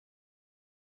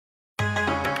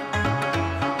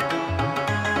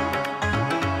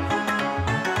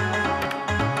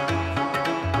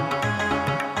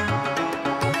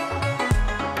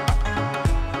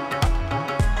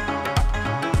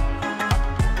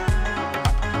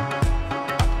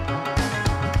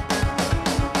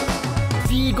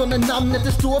Egon är namnet,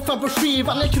 det står fan på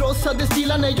skivan. Jag krossade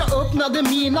stilar när jag öppnade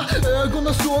mina ögon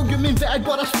och såg hur min väg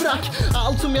bara sprack.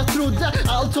 Allt som jag trodde,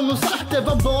 allt som de sagt, det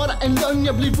var bara en lögn.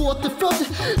 Jag blev återfödd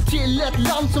till ett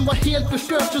land som var helt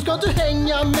förstört. Så ska du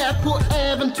hänga med på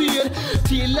äventyr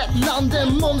till ett land där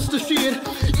monster styr.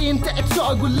 Inte ett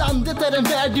sagoland, det är en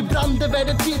värld i brand. Det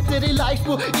världen tittar i likes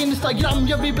på Instagram.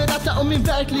 Jag vill berätta om min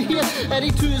verklighet, är i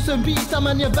 1000 bitar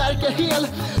men jag verkar hel.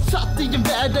 Satt i en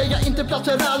värld där jag inte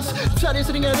platsar alls. Sveriges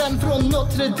ringaren från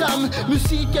Notre Dame.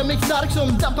 Musik är mitt knark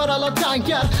som dampar alla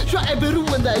tankar. Jag är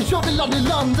beroende, jag vill aldrig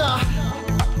landa.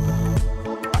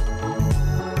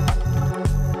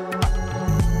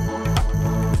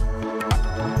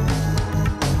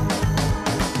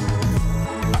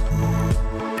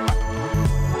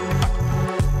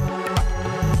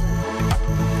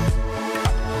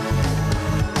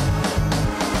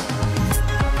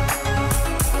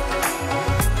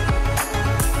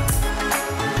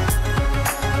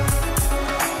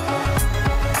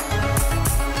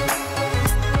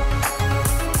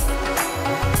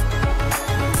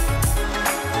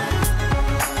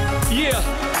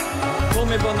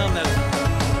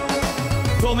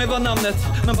 Vad var namnet?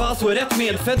 Men Baso är rätt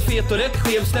medfett, fet och rätt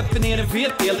skev. Släpper ner en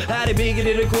fet del. Här är bigger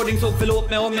i recording, så förlåt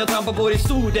mig om jag trampar på det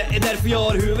stor. Det är därför jag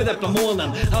har huvudet på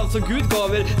månen. Han som Gud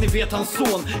gav er, ni vet hans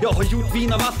son. Jag har gjort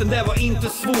vina vatten, det var inte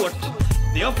svårt.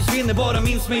 När jag försvinner bara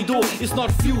minns mig då. I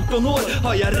snart 14 år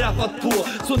har jag rappat på.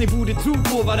 Så ni borde tro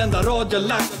på varenda rad jag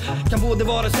lagt. Kan både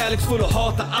vara kärleksfull och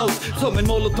hata allt. Som en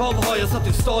molotov har jag satt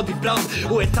i stadig brand.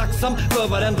 Och är tacksam för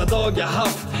varenda dag jag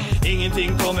haft.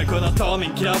 Ingenting kommer kunna ta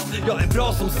min kraft. Jag är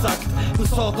bra som sagt, men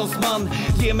satans man.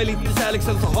 Ge mig lite kärlek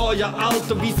sen så har jag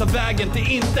allt. Och visa vägen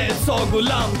till inte ett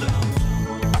sagoland.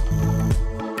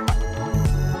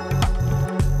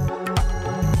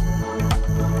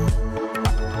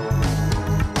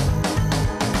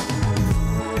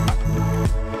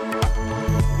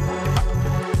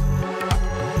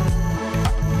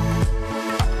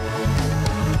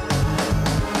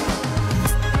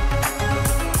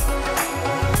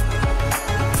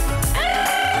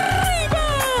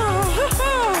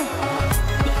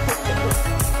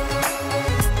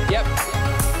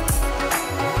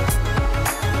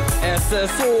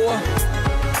 Så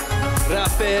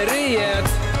rapperiet.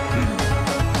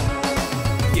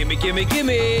 Gimme, gimme,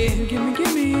 gimme. Gimme,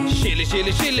 gimme. Chili,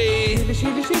 chili, chili. Chili,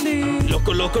 chili, chili.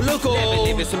 Loco, loco, loco. Never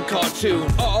live som cartoon.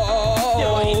 Det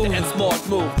var inte en smart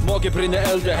move. Magen brinner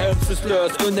äldre,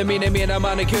 hämselslös. Under menar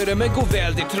manikyren men går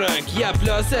väldigt trönk.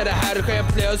 Jävlös är det här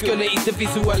skämtlös. Skulle inte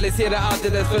visualisera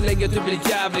alldeles för länge. Du blir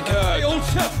jävligt hög. Nej, håll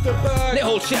käften, bag. Nej,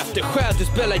 håll käften själv. Du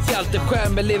spelar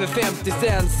hjälteskärm men lever 50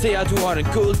 cent. Säg att du har en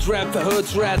guldtrap för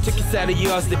hoodsrat. Tycker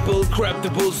seriöst, det är bullcrap. Du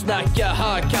bullsnacka.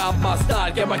 Här kan man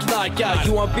snarka, man knarkar.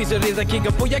 Johan Brodd redan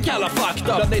kickar på, jag kallar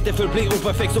fakta. Planeten för att bli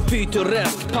operfekt som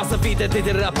pytoresk. Passar vidare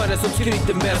till rappare som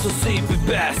skryter med som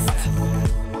superbäst.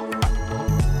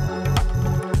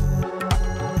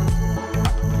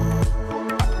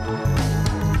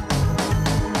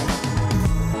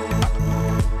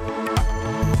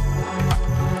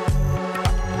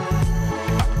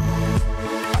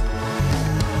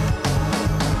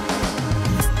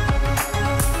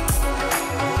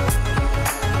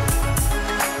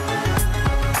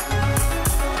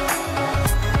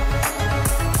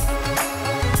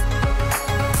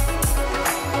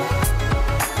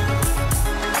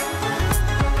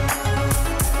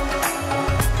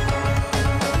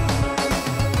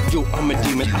 I'm a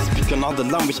demon, I speak another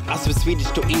language, I speak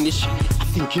Swedish to English.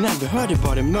 I think you never heard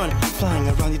about a man flying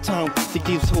around your town. Dig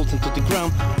deep holes into the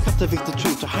ground. Cut the victor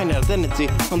truth to hide identity.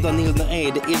 I'm Danilo,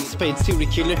 the ill spade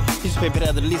serial killer. Newspaper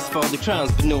had the list for the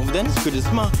crowns, but no of them is good as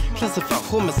my classify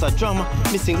homicide drama.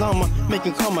 Missing llama,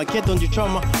 making karma, get on your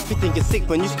trauma. You think it's sick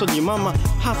when you stole your mama.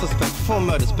 High suspect for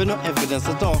murders, but no evidence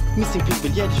at all. Missing people,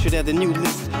 yeah, they should add a new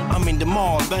list. I'm in the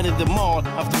mall, bad at the mall.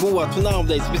 After war to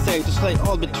nowadays, we say to slay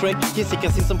all betray.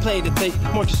 Jessica since some play the tape,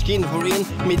 more to skin for in.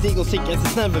 Me dig on sick as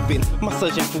it's never been.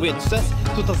 Massage for red success,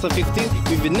 2015,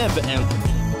 we will never end.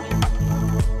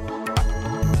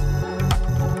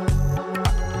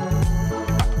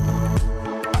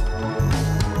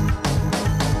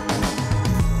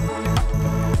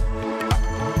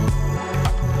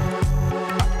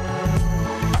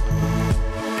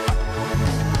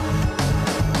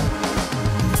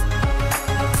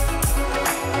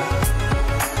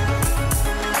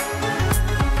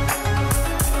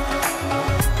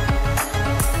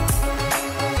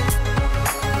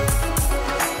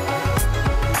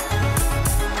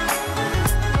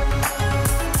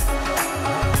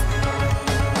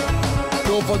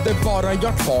 var det bara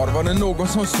jag kvar? Var det någon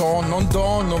som sa någon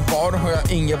dag, någon var? Har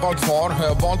jag inget val kvar? Har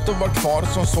jag valt att vara kvar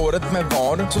som såret med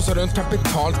var? Så så runt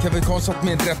kapitalt kan vi konstatera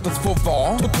min rätt att få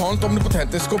vara totalt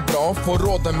omnipotentiskt går bra. Får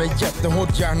råda med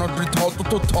jättehårt järnhårt, brutalt och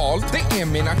totalt. Det är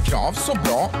mina krav så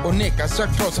bra och nekas jag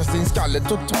krossas din skalle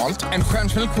totalt. En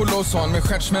stjärnsmäll kolossal med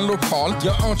stjärtsmäll lokalt.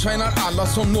 Jag outshinar alla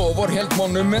som når helt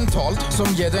monumentalt. Som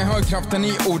ger dig högkraften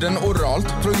i orden oralt.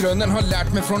 Från grunden har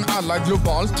lärt mig från alla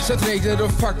globalt. Sett regler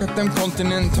och fuckat dem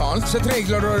kontinentalt. Sett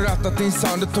regler och rattat din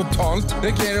soundet totalt.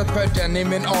 Reglerat per den i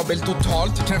min abel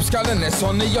totalt. Knäppskallen är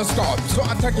sån jag ska. Så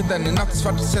attacken den är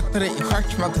nattsvart. Sätter dig i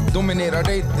schackmatt. Dominerar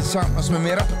dig tillsammans med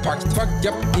mera pakt. Fuck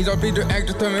up, idag blir du ägd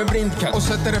utav en brindkatt. Och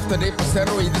sätter efter dig på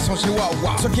steroider som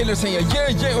chihuahua. Så killar säger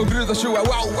yeah yeah och brudar tjoa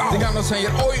wow wow. Det gamla säger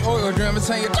oj oj och drömmen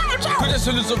säger ciao ciao. För det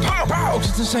ser ut som pow pow. Och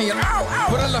så säger au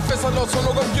au. För alla festar låt som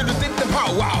någon bjudit inte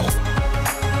pow wow.